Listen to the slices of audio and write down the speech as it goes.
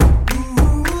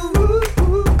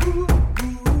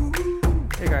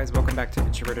back to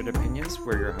Introverted Opinions.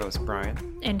 We're your hosts,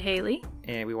 Brian. And Haley.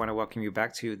 And we want to welcome you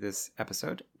back to this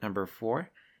episode, number 4.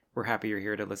 We're happy you're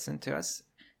here to listen to us.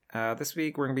 This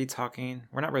week, we're going to be talking,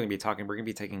 we're not really going to be talking, we're going to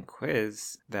be taking a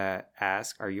quiz that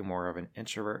asks, are you more of an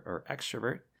introvert or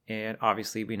extrovert? And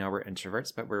obviously, we know we're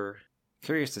introverts, but we're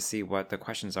curious to see what the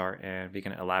questions are, and we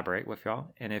can elaborate with y'all.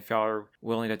 And if y'all are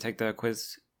willing to take the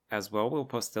quiz as well, we'll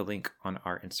post the link on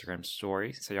our Instagram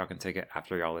story so y'all can take it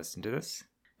after y'all listen to this.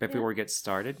 But before we get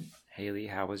started, Haley,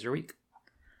 how was your week?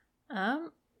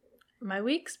 My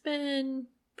week's been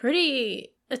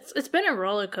pretty. It's been a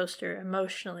roller coaster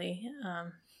emotionally.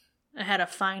 I had a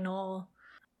final.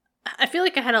 I feel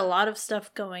like I had a lot of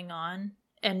stuff going on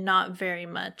and not very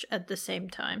much at the same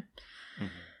time.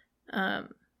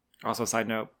 Mm-hmm. Also, side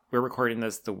note, we're recording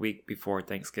this the week before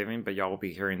Thanksgiving, but y'all will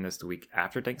be hearing this the week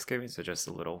after Thanksgiving. So just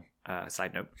a little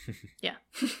side note. Yeah.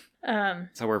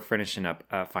 So we're finishing up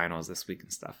finals this week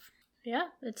and stuff. Yeah,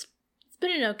 it's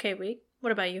been an okay week.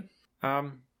 What about you?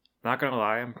 Not gonna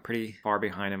lie, I'm pretty far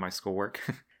behind in my schoolwork.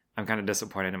 I'm kind of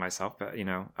disappointed in myself, but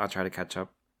I'll try to catch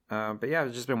up. But yeah,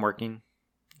 I've just been working,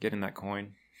 getting that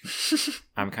coin.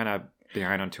 I'm kind of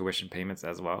behind on tuition payments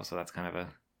as well, so that's kind of a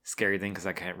scary thing because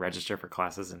I can't register for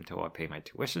classes until I pay my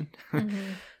tuition.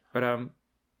 Mm-hmm. But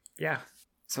yeah.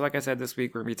 So like I said, this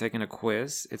week we're going to be taking a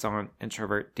quiz. It's on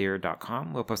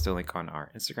introvertdear.com. We'll post a link on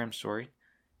our Instagram story.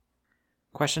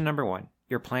 Question number 1.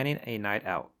 You're planning a night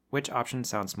out. Which option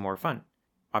sounds more fun?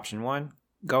 Option 1,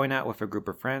 going out with a group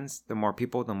of friends. The more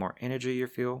people, the more energy you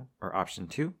feel. Or option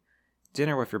 2,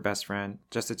 dinner with your best friend,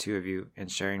 just the two of you,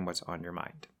 and sharing what's on your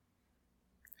mind.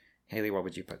 Haley, what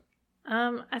would you put?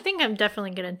 I think I'm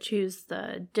definitely going to choose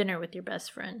the dinner with your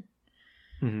best friend.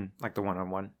 Mm-hmm. Like the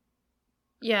one-on-one?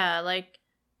 Yeah,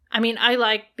 I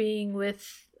like being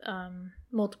with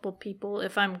multiple people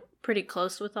if I'm pretty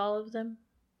close with all of them.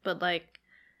 But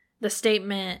the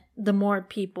statement, the more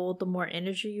people, the more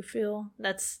energy you feel,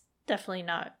 that's definitely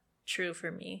not true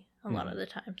for me a lot of the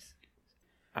times.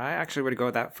 I actually would go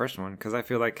with that first one because I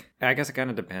feel like, I guess it kind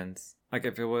of depends. Like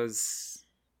if it was,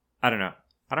 I don't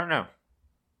know.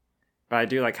 But I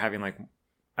do like having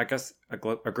I guess a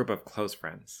group of close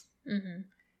friends. Mm-hmm.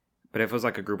 But if it was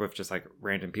like a group of just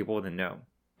random people, then no.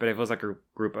 But if it was like a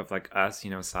group of us,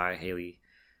 Sai, Haley,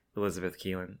 Elizabeth,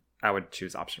 Keelan, I would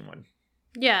choose option 1.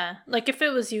 Yeah, if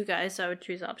it was you guys, I would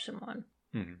choose option 1.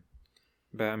 Mm-hmm.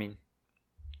 But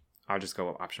I'll just go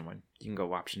with option 1. You can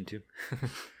go option 2.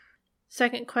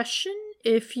 Second question,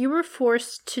 if you were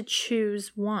forced to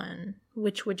choose one,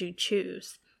 which would you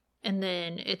choose? And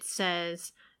then it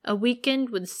says, a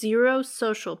weekend with 0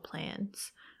 social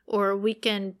plans or a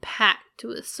weekend packed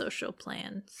with social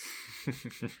plans.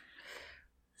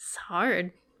 It's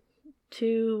hard.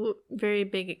 2 very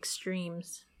big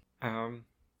extremes.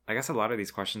 I guess a lot of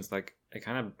these questions, it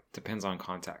kind of depends on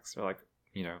context or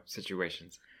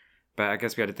situations. But I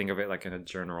guess we had to think of it in a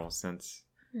general sense.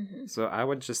 Mm-hmm. So I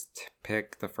would just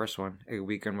pick the first one, a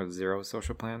weekend with 0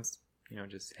 social plans.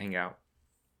 Just hang out,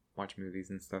 watch movies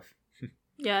and stuff.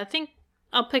 Yeah, I think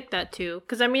I'll pick that too.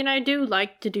 Because, I do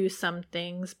like to do some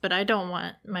things, but I don't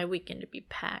want my weekend to be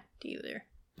packed either.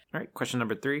 All right, question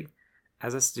number 3.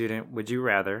 As a student, would you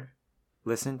rather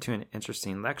listen to an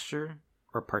interesting lecture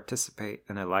or participate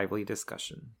in a lively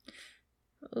discussion?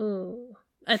 Ooh.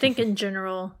 I think in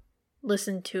general,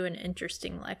 listen to an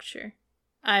interesting lecture.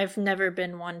 I've never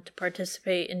been one to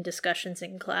participate in discussions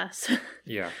in class.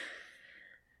 Yeah.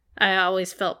 I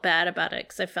always felt bad about it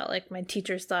because I felt like my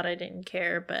teachers thought I didn't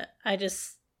care, but I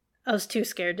was too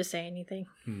scared to say anything.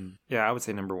 Yeah, I would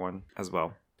say number 1 as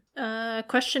well.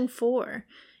 Question 4.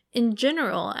 In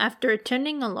general, after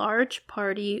attending a large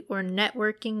party or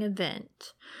networking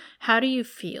event, how do you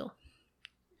feel?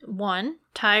 1,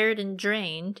 tired and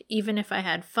drained, even if I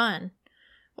had fun.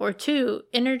 Or 2,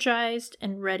 energized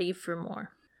and ready for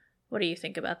more. What do you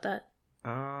think about that?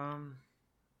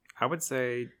 I would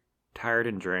say tired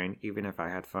and drained, even if I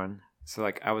had fun. So,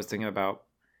 I was thinking about,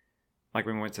 when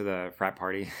we went to the frat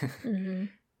party. Mm-hmm.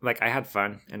 I had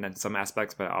fun and then some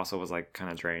aspects, but I also was,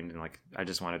 kind of drained. And, I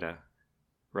just wanted to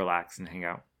relax and hang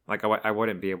out. I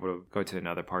wouldn't be able to go to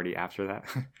another party after that.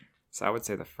 So I would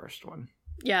say the first one.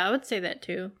 Yeah, I would say that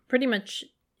too. Pretty much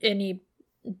any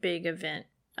big event,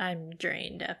 I'm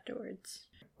drained afterwards.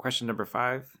 Question number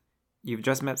 5. You've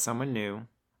just met someone new.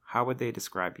 How would they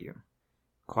describe you?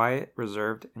 Quiet,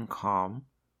 reserved, and calm,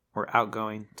 or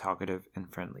outgoing, talkative,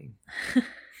 and friendly?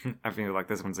 I feel like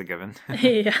this one's a given.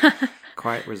 Yeah.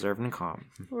 Quiet, reserved, and calm.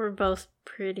 We're both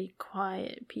pretty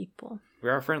quiet people. We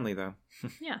are friendly, though.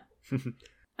 Yeah.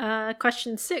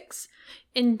 Question 6.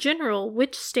 In general,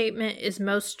 which statement is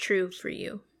most true for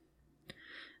you?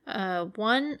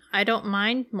 One, I don't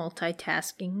mind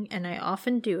multitasking and I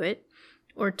often do it.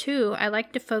 Or two, I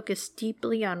like to focus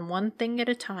deeply on one thing at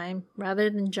a time rather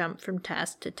than jump from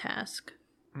task to task.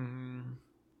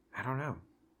 I don't know.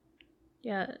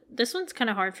 Yeah, this one's kind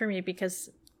of hard for me because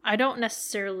I don't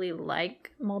necessarily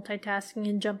like multitasking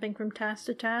and jumping from task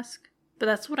to task, but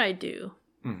that's what I do.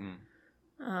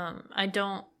 I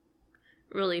don't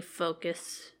really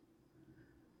focus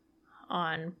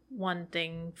on one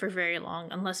thing for very long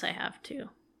unless I have to.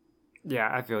 Yeah,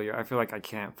 I feel you. I feel like I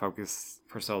can't focus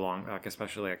for so long, like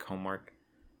especially like homework.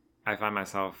 I find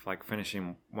myself like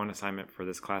finishing one assignment for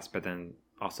this class, but then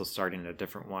also starting a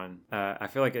different one. I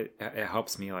feel like it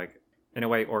helps me like in a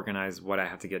way organize what I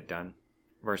have to get done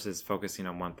versus focusing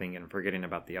on one thing and forgetting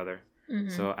about the other.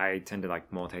 So I tend to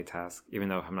like multitask, even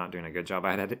though I'm not doing a good job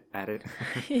at it.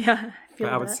 Yeah, I feel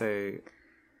But I would that. say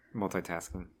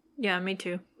multitasking. Yeah, me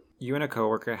too. You and a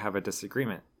coworker have a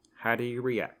disagreement. How do you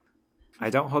react? I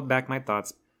don't hold back my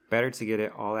thoughts. Better to get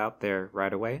it all out there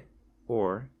right away.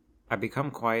 Or I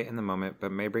become quiet in the moment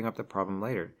but may bring up the problem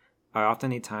later. I often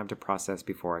need time to process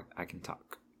before I can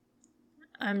talk.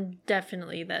 I'm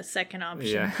definitely that second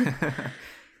option. Yeah.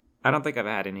 I don't think I've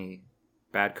had any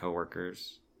bad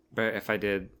coworkers, but if I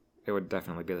did, it would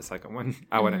definitely be the second one.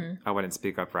 I wouldn't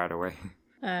speak up right away.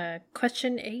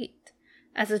 Question 8.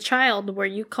 As a child, were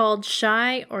you called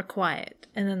shy or quiet?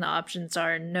 And then the options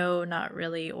are no, not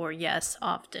really, or yes,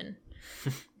 often.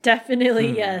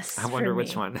 Definitely yes. I wonder for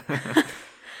which me. one.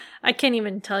 I can't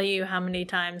even tell you how many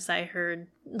times I heard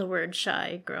the word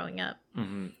shy growing up.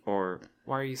 Or,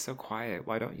 why are you so quiet?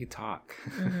 Why don't you talk?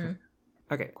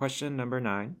 Okay, question number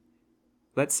 9.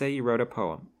 Let's say you wrote a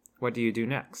poem. What do you do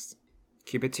next?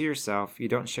 Keep it to yourself. You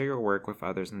don't share your work with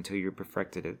others until you've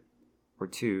perfected it. Or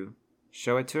 2,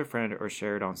 show it to a friend or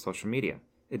share it on social media.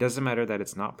 It doesn't matter that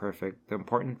it's not perfect. The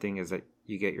important thing is that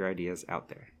you get your ideas out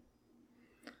there.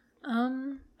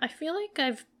 I feel like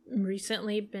I've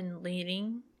recently been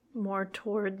leaning more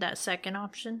toward that second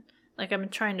option. Like I'm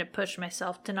trying to push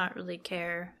myself to not really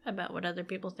care about what other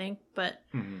people think, but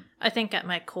I think at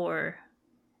my core,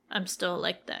 I'm still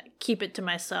like that keep it to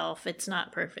myself, it's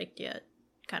not perfect yet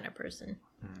kind of person.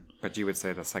 But you would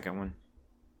say the second one?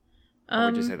 Or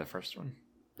would you say the first one?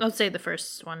 I'll say the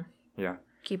first one. Yeah.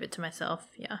 Keep it to myself,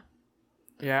 yeah.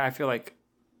 Yeah, I feel like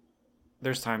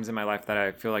there's times in my life that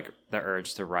I feel like the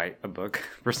urge to write a book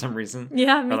for some reason.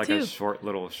 Yeah, me or like too. a short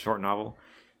novel.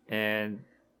 And,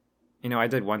 I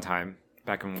did one time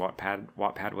back when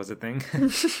Wattpad was a thing.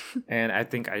 And I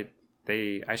think I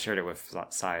shared it with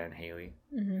Sai and Haley,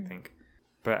 I think.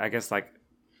 But I guess like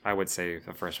I would say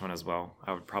the first one as well.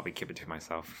 I would probably keep it to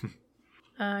myself.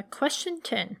 Question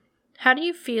 10. How do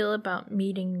you feel about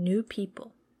meeting new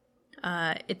people?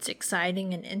 It's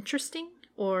exciting and interesting,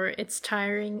 or it's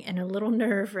tiring and a little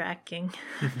nerve-wracking?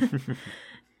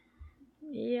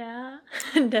 Yeah,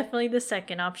 definitely the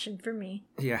second option for me.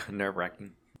 Yeah,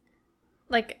 nerve-wracking.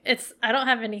 Like, I don't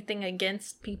have anything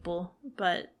against people,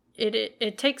 but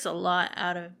it takes a lot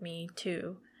out of me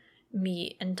to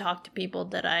meet and talk to people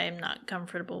that I am not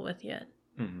comfortable with yet.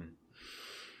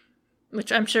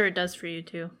 Which I'm sure it does for you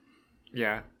too.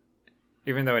 Yeah.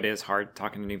 Even though it is hard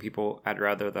talking to new people, I'd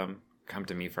rather them come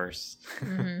to me first.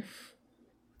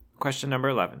 Question number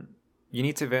 11. You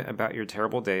need to vent about your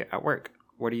terrible day at work.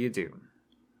 What do? You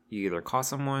either call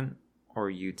someone or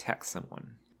you text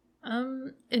someone.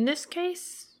 In this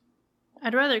case,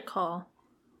 I'd rather call.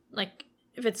 Like,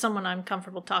 if it's someone I'm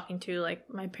comfortable talking to, like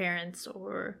my parents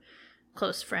or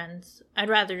close friends, I'd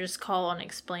rather just call and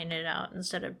explain it out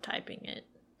instead of typing it.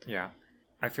 Yeah.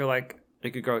 I feel like it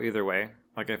could go either way.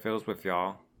 Like, if it was with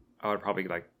y'all, I would probably,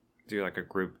 like, do, like, a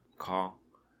group call.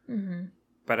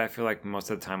 But I feel like most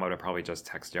of the time I would probably just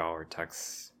text y'all or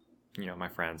text, my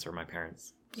friends or my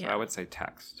parents. So I would say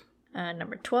text.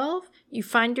 Number 12, you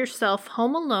find yourself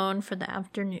home alone for the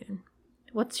afternoon.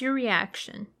 What's your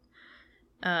reaction?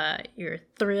 You're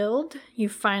thrilled, you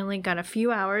finally got a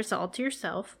few hours all to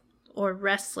yourself, or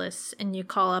restless and you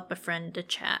call up a friend to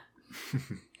chat.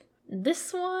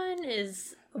 This one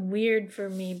is weird for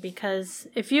me because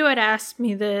if you had asked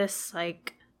me this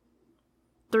like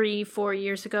 3-4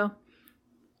 years ago,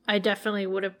 I definitely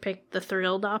would have picked the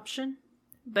thrilled option.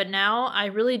 But now I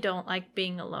really don't like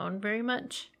being alone very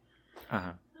much.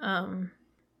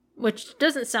 Which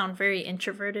doesn't sound very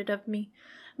introverted of me,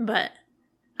 but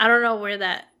I don't know where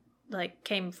that like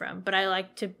came from. But I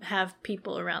like to have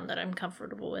people around that I'm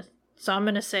comfortable with. So I'm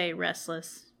gonna say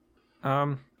restless.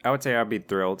 I would say I'd be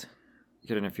thrilled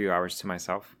getting a few hours to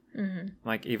myself.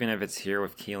 Like, even if it's here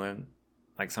with Keelan,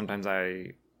 like, sometimes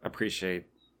I appreciate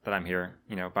that I'm here,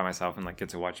 by myself and, like, get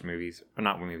to watch movies. Or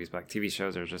not movies, but, like, TV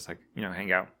shows or just, like,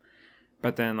 hang out.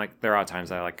 But then, like, there are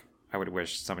times I would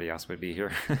wish somebody else would be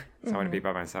here. So I want to be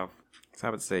by myself. So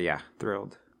I would say, yeah,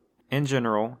 thrilled. In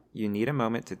general, you need a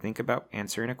moment to think about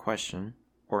answering a question,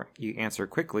 or you answer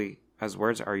quickly as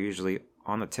words are usually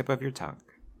on the tip of your tongue.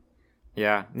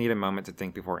 Yeah, need a moment to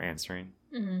think before answering.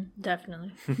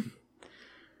 Definitely.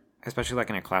 Especially like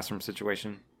in a classroom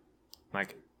situation.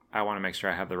 Like, I want to make sure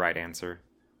I have the right answer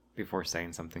before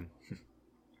saying something.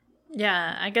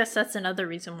 Yeah, I guess that's another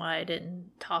reason why I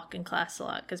didn't talk in class a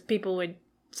lot, because people would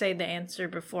say the answer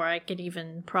before I could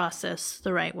even process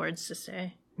the right words to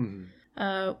say.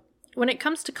 When it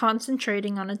comes to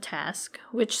concentrating on a task,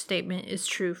 which statement is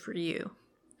true for you?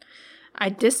 I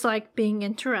dislike being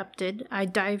interrupted. I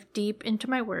dive deep into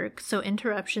my work, so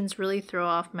interruptions really throw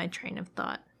off my train of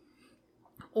thought.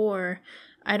 Or,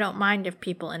 I don't mind if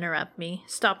people interrupt me.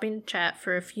 Stopping to chat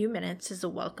for a few minutes is a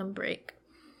welcome break.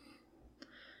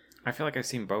 I feel like I've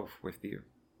seen both with you.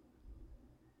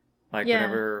 Like, Yeah.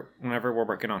 whenever we're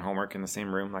working on homework in the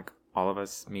same room, like all of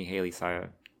us, me, Haley, Saya,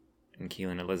 and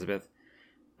Keelan, Elizabeth,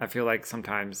 I feel like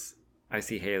sometimes I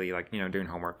see Haley, like, doing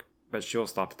homework, but she'll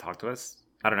stop to talk to us.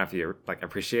 I don't know if you, like,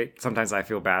 appreciate. Sometimes I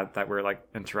feel bad that we're, like,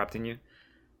 interrupting you,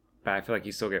 but I feel like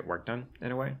you still get work done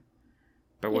in a way.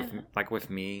 But with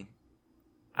me,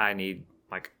 I need,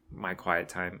 like, my quiet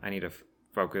time. I need to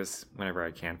focus whenever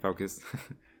I can focus.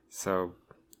 So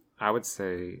I would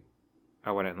say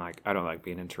I don't like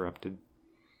being interrupted.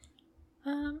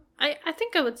 I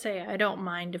think I would say I don't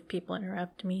mind if people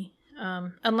interrupt me.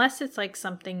 Unless it's like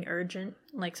something urgent,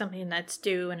 like something that's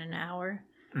due in an hour,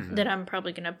 then I'm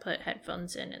probably going to put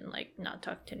headphones in and like not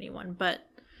talk to anyone. But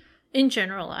in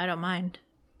general, I don't mind.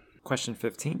 Question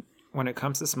 15. When it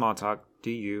comes to small talk, do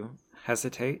you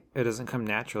hesitate? It doesn't come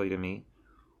naturally to me.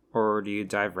 Or do you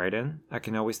dive right in? I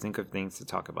can always think of things to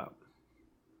talk about.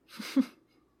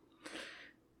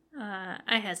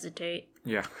 I hesitate.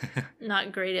 Yeah.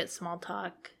 Not great at small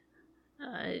talk.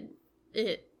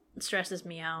 It stresses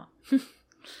me out.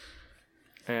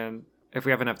 And if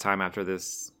we have enough time after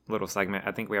this little segment,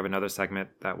 I think we have another segment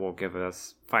that will give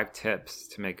us 5 tips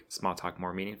to make small talk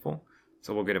more meaningful.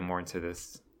 So we'll get more into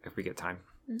this if we get time.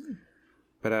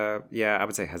 But yeah, I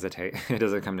would say hesitate. It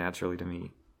doesn't come naturally to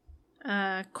me.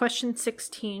 Question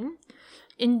 16.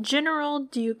 In general,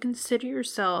 do you consider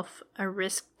yourself a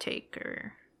risk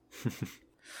taker?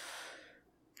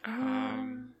 I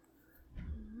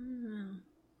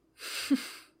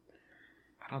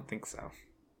don't think so.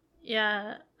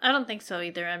 Yeah, I don't think so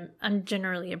either. I'm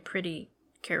generally a pretty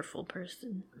careful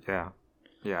person. Yeah,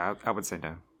 I would say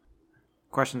no.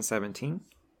 Question 17.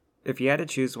 If you had to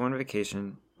choose one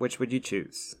vacation, which would you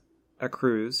choose? A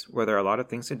cruise, where there are a lot of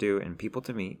things to do and people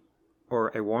to meet, or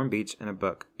a warm beach and a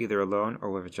book, either alone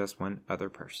or with just one other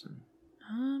person?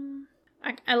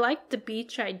 I like the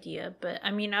beach idea, but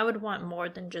I mean, I would want more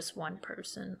than just one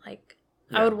person. Like,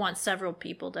 Yeah. I would want several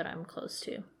people that I'm close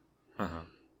to. Uh-huh.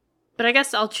 But I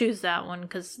guess I'll choose that one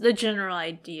because the general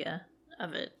idea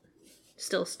of it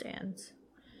still stands.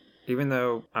 Even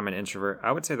though I'm an introvert,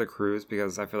 I would say the cruise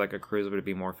because I feel like a cruise would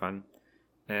be more fun.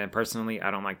 And personally,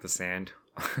 I don't like the sand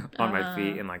on my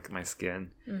feet and like my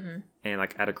skin. And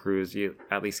like at a cruise, you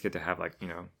at least get to have like,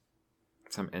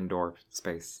 some indoor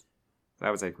space. So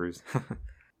I would say cruise.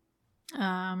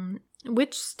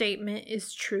 Which statement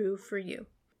is true for you?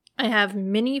 I have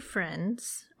many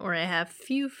friends, or I have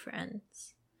few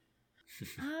friends.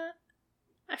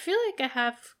 I feel like I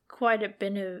have quite a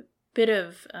bit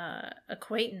of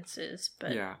acquaintances,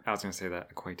 but Yeah, I was going to say that,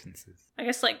 acquaintances. I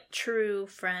guess like true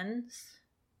friends.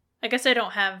 I guess I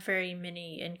don't have very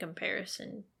many in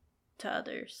comparison to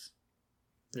others.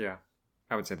 Yeah,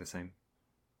 I would say the same.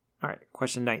 All right,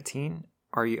 question 19.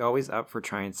 Are you always up for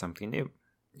trying something new?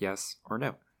 Yes or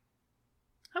no?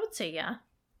 I would say yeah.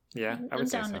 Yeah, I I'm would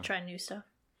say down so. to try new stuff.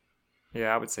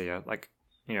 Yeah, I would say yeah. Like,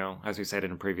 as we said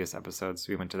in previous episodes,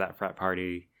 we went to that frat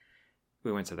party.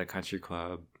 We went to the country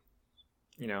club.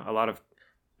 A lot of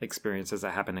experiences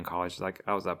that happened in college. Like,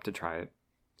 I was up to try it.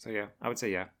 So yeah, I would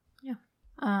say yeah. Yeah.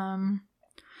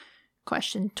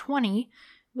 Question 20.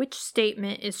 Which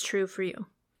statement is true for you?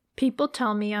 People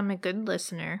tell me I'm a good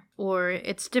listener, or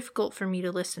it's difficult for me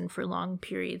to listen for long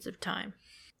periods of time.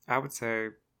 I would say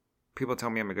people tell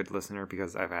me I'm a good listener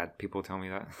because I've had people tell me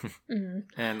that.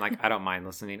 And like, I don't mind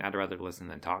listening. I'd rather listen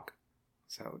than talk.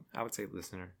 So I would say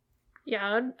listener.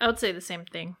 Yeah, I would say the same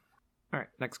thing. All right,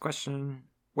 next question.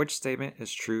 Which statement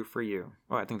is true for you?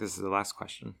 Oh, I think this is the last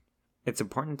question. It's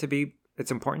important to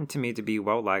me to be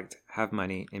well liked, have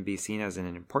money, and be seen as an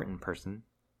important person.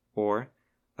 Or,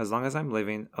 as long as I'm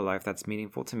living a life that's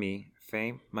meaningful to me,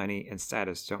 fame, money, and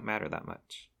status don't matter that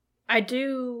much. I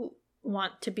do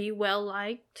want to be well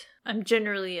liked. I'm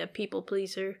generally a people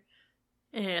pleaser.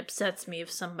 and it upsets me if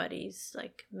somebody's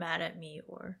like mad at me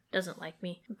or doesn't like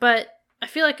me. But I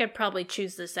feel like I'd probably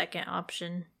choose the second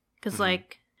option because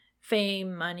like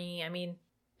fame, money, I mean,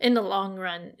 in the long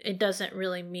run, it doesn't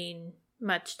really mean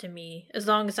much to me as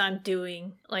long as I'm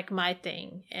doing like my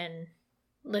thing and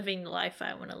living the life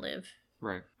I want to live.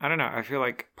 Right. I don't know. I feel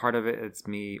like part of it's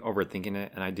me overthinking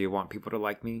it, and I do want people to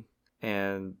like me.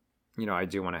 And, you know, I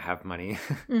do want to have money,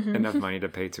 enough money to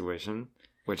pay tuition,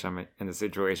 which I'm in the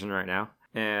situation right now.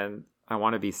 And I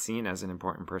want to be seen as an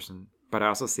important person. But I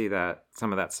also see that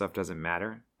some of that stuff doesn't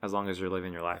matter as long as you're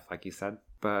living your life, like you said.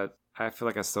 But I feel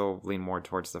like I still lean more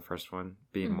towards the first one,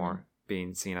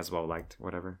 being seen as well liked,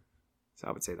 whatever. So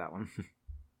I would say that one.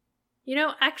 You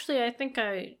know, actually, I think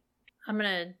I'm going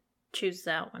to choose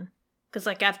that one. Because,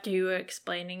 like, after you were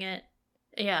explaining it,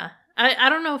 yeah. I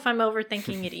don't know if I'm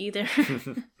overthinking it either.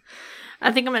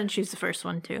 I think I'm going to choose the first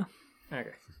one, too.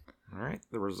 Okay. All right.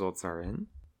 The results are in.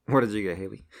 What did you get,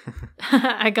 Haley?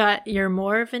 I got, you're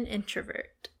more of an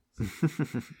introvert.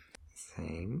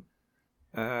 Same.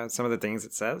 Some of the things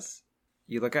it says.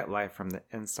 You look at life from the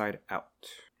inside out.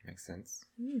 Makes sense.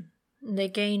 They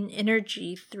gain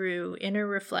energy through inner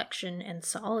reflection and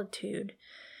solitude.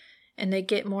 And they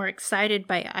get more excited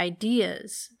by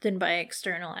ideas than by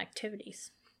external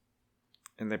activities.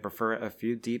 And they prefer a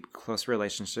few deep, close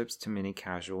relationships to many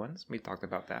casual ones. We talked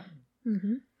about that.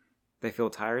 They feel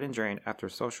tired and drained after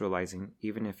socializing,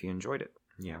 even if you enjoyed it.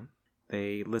 Yeah.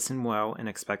 They listen well and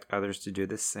expect others to do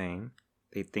the same.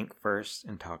 They think first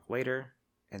and talk later.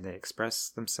 And they express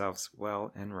themselves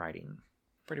well in writing.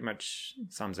 Pretty much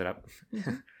sums it up.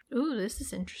 Ooh, this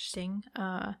is interesting.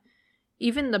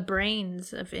 Even the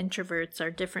brains of introverts are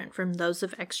different from those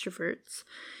of extroverts.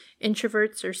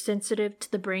 Introverts are sensitive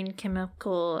to the brain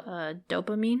chemical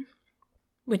dopamine,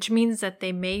 which means that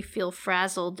they may feel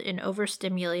frazzled in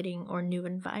overstimulating or new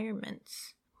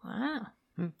environments. Wow.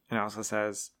 And it also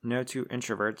says, no two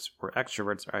introverts or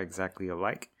extroverts are exactly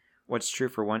alike. What's true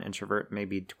for one introvert may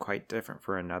be quite different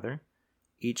for another.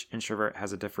 Each introvert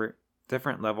has a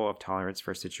different level of tolerance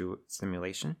for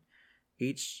stimulation.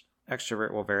 Each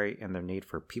extrovert will vary in their need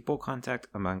for people contact,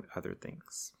 among other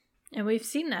things. And we've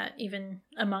seen that even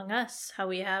among us, how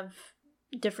we have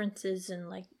differences in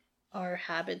like our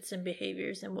habits and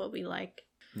behaviors and what we like.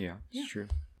 Yeah, it's true.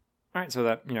 All right, so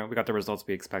that, we got the results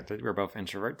we expected. We're both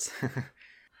introverts.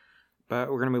 But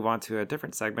we're going to move on to a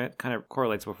different segment, kind of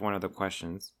correlates with one of the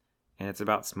questions. And it's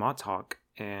about small talk.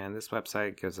 And this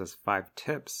website gives us 5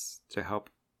 tips to help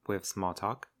with small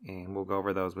talk. And we'll go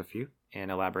over those with you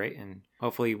and elaborate. And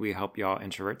hopefully we help y'all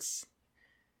introverts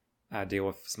deal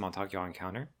with small talk y'all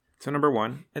encounter. So number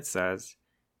 1, it says,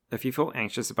 if you feel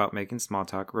anxious about making small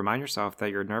talk, remind yourself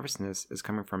that your nervousness is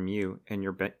coming from you and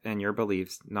your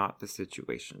beliefs, not the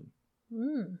situation.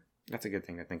 That's a good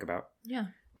thing to think about. Yeah.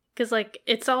 Because, like,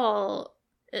 it's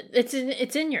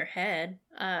in your head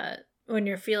when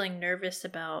you're feeling nervous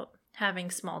about having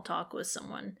small talk with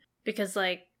someone. Because,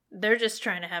 like, they're just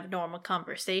trying to have normal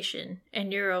conversation.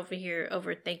 And you're over here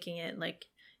overthinking it. Like,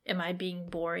 am I being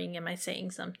boring? Am I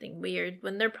saying something weird?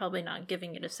 When they're probably not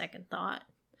giving it a second thought.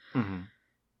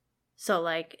 So,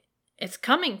 like, it's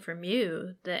coming from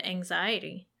you, the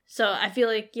anxiety. So I feel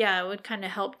like, yeah, it would kind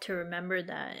of help to remember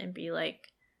that and be like,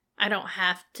 I don't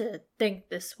have to think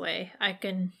this way. I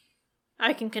can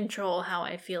control how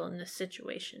I feel in this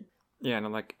situation. Yeah,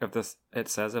 and like it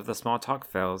says if the small talk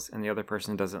fails and the other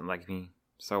person doesn't like me,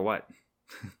 so what?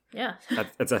 Yeah.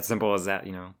 It's as simple as that,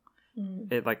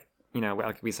 It like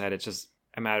we said, it's just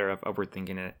a matter of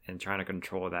overthinking it and trying to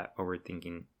control that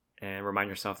overthinking and remind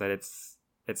yourself that it's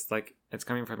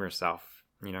coming from yourself,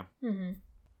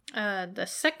 The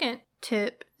second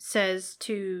tip says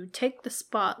to take the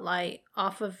spotlight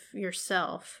off of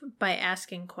yourself by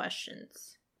asking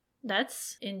questions.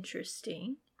 That's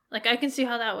interesting. Like, I can see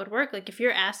how that would work. Like, if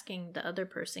you're asking the other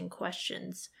person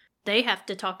questions, they have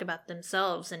to talk about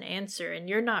themselves and answer, and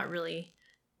you're not really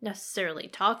necessarily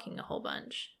talking a whole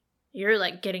bunch. You're,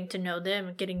 like, getting to know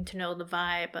them, getting to know the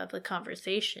vibe of the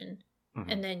conversation,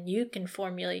 and then you can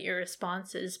formulate your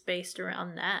responses based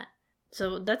around that.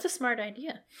 So that's a smart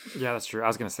idea. Yeah, that's true. I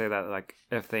was going to say that, like,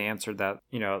 if they answered that,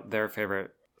 their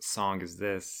favorite song is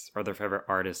this, or their favorite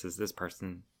artist is this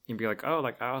person, you'd be like, oh,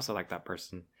 like, I also like that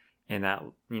person. And that,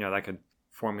 that could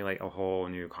formulate a whole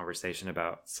new conversation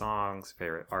about songs,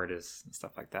 favorite artists, and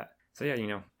stuff like that. So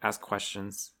yeah, ask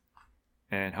questions,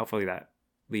 and hopefully that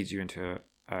leads you into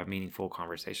a meaningful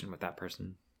conversation with that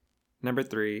person. Number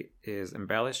 3 is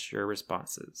embellish your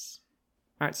responses.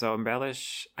 All right, so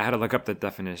embellish, I had to look up the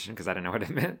definition because I didn't know what it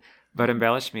meant. But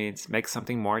embellish means make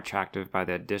something more attractive by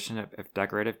the addition of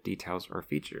decorative details or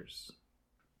features.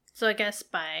 So I guess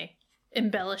by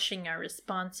embellishing our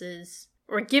responses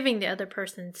or giving the other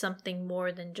person something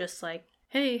more than just like,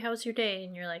 hey, how's your day?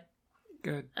 And you're like,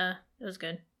 Good. it was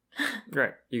good.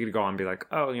 Right. You could go on and be like,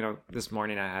 oh, this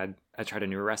morning I tried a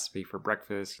new recipe for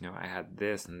breakfast. I had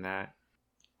this and that.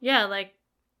 Yeah, like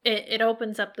it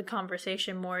opens up the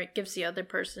conversation more. It gives the other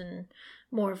person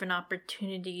more of an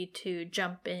opportunity to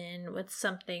jump in with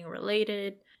something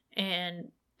related.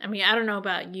 And I mean, I don't know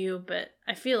about you, but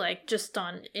I feel like just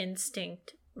on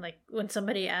instinct, like when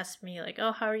somebody asks me like,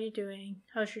 oh, how are you doing?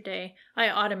 How's your day? I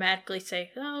automatically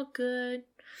say, oh, good.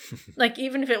 Like,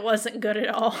 even if it wasn't good at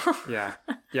all. Yeah.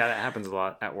 Yeah, that happens a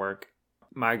lot at work.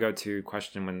 My go-to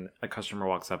question when a customer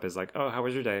walks up is like, oh, how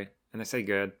was your day? And they say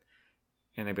good.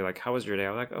 And they'd be like, how was your day?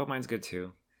 I'm like, oh, mine's good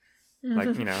too. Like,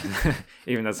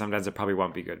 even though sometimes it probably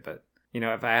won't be good. But,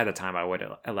 if I had the time, I would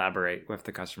elaborate with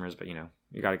the customers. But,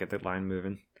 you got to get the line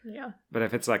moving. Yeah. But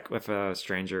if it's like with a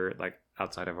stranger, like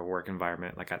outside of a work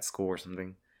environment, like at school or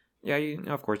something, yeah,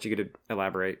 of course you could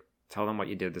elaborate. Tell them what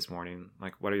you did this morning.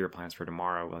 Like, what are your plans for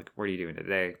tomorrow? Like, what are you doing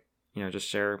today? Just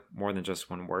share more than just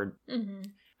one word. Mm-hmm.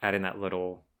 Adding that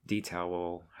little detail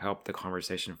will help the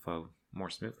conversation flow more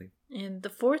smoothly. And the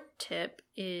fourth tip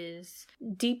is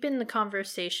deepen the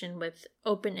conversation with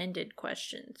open-ended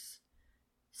questions.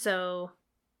 So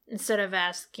instead of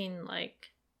asking like,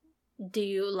 do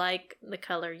you like the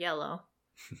color yellow?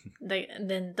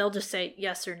 Then they'll just say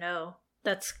yes or no.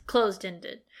 That's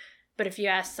closed-ended. But if you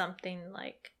ask something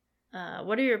like,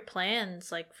 what are your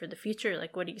plans like for the future?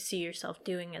 Like, what do you see yourself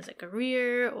doing as a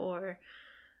career? Or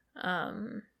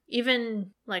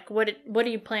even like, what do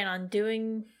you plan on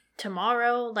doing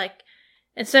tomorrow? Like,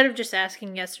 instead of just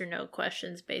asking yes or no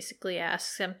questions, basically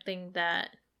ask something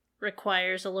that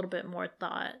requires a little bit more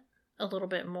thought, a little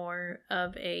bit more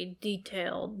of a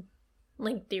detailed,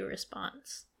 lengthy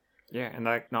response. Yeah, and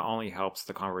that not only helps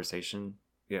the conversation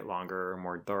get longer or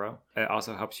more thorough, it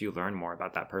also helps you learn more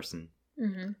about that person.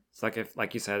 Mm-hmm. It's like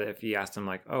like you said, if you ask them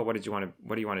like, oh, what do you want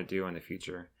to do in the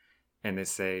future? And they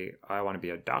say, oh, I want to be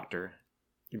a doctor.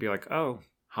 You'd be like, oh,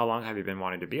 how long have you been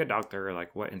wanting to be a doctor? Or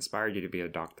like, what inspired you to be a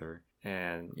doctor?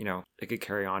 And, it could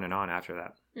carry on and on after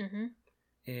that.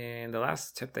 Mm-hmm. And the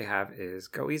last tip they have is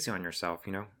go easy on yourself.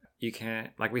 You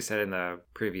can't, like we said in the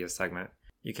previous segment,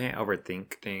 you can't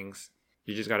overthink things.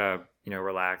 You just gotta,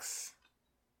 relax,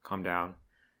 calm down,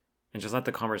 and just let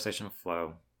the conversation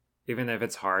flow. Even if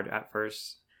it's hard at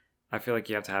first, I feel like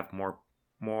you have to have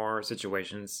more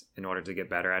situations in order to get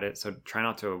better at it. So try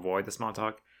not to avoid the small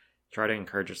talk. Try to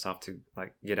encourage yourself to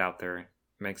like get out there,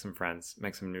 make some friends,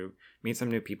 meet some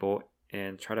new people,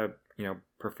 and try to,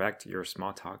 perfect your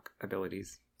small talk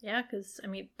abilities. Yeah, because I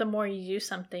mean, the more you do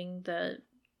something,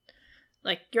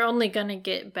 you're only gonna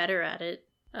get better at it.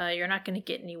 You're not gonna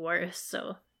get any worse,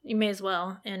 so you may as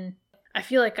well. And I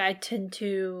feel like I tend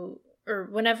to, or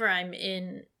whenever I'm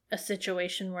in a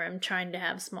situation where I'm trying to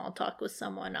have small talk with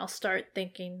someone, I'll start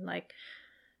thinking like,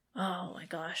 oh my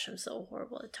gosh, I'm so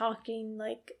horrible at talking.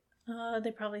 Like,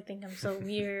 they probably think I'm so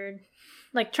weird.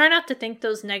 Like, try not to think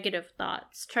those negative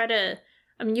thoughts.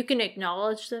 You can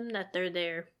acknowledge them that they're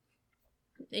there.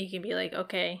 You can be like,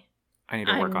 okay, I need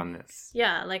to work on this.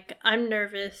 Yeah, like, I'm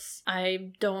nervous.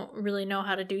 I don't really know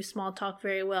how to do small talk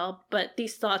very well, but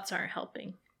these thoughts aren't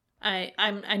helping.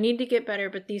 I need to get better,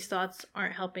 but these thoughts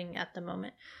aren't helping at the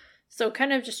moment. So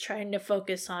kind of just trying to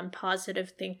focus on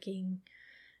positive thinking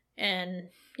and,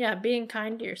 yeah, being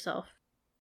kind to yourself.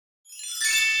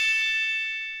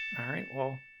 All right,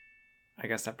 well, I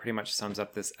guess that pretty much sums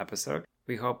up this episode.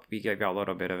 We hope we gave y'all a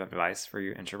little bit of advice for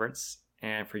you introverts.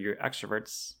 And for you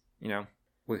extroverts,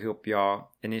 we hope y'all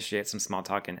initiate some small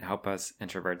talk and help us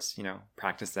introverts,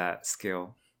 practice that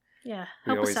skill. Yeah,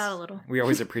 help us out a little. We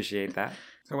always appreciate that.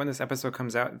 So when this episode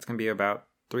comes out, it's going to be about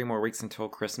 3 more weeks until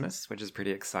Christmas, which is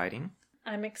pretty exciting.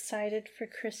 I'm excited for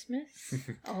Christmas.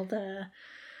 All the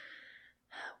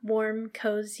warm,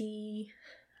 cozy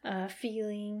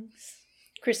feelings.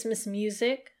 Christmas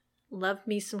music. Love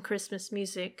me some Christmas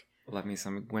music. Love me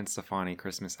some Gwen Stefani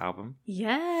Christmas album.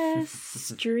 Yes.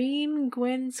 Stream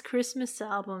Gwen's Christmas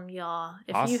album, y'all,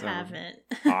 if you haven't.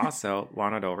 Also,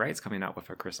 Lana Del Rey's coming out with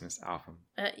a Christmas album.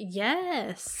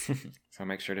 Yes. So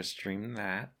make sure to stream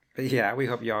that. But yeah, we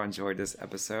hope y'all enjoyed this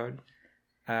episode.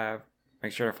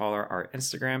 Make sure to follow our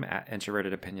Instagram at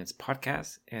Introverted Opinions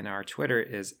Podcast, and our Twitter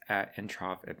is at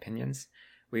Introv Opinions.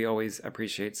 We always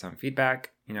appreciate some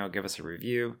feedback. Give us a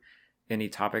review. Any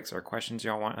topics or questions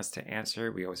y'all want us to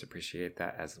answer, we always appreciate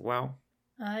that as well.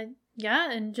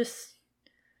 Yeah, and just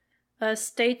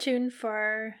stay tuned for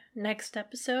our next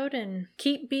episode and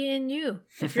keep being you.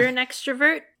 If you're an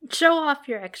extrovert, show off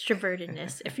your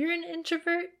extrovertedness. If you're an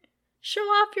introvert, show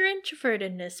off your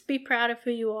introvertedness. Be proud of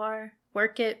who you are.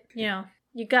 Work it.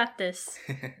 You got this.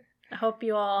 I hope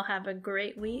you all have a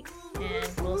great week, and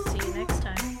we'll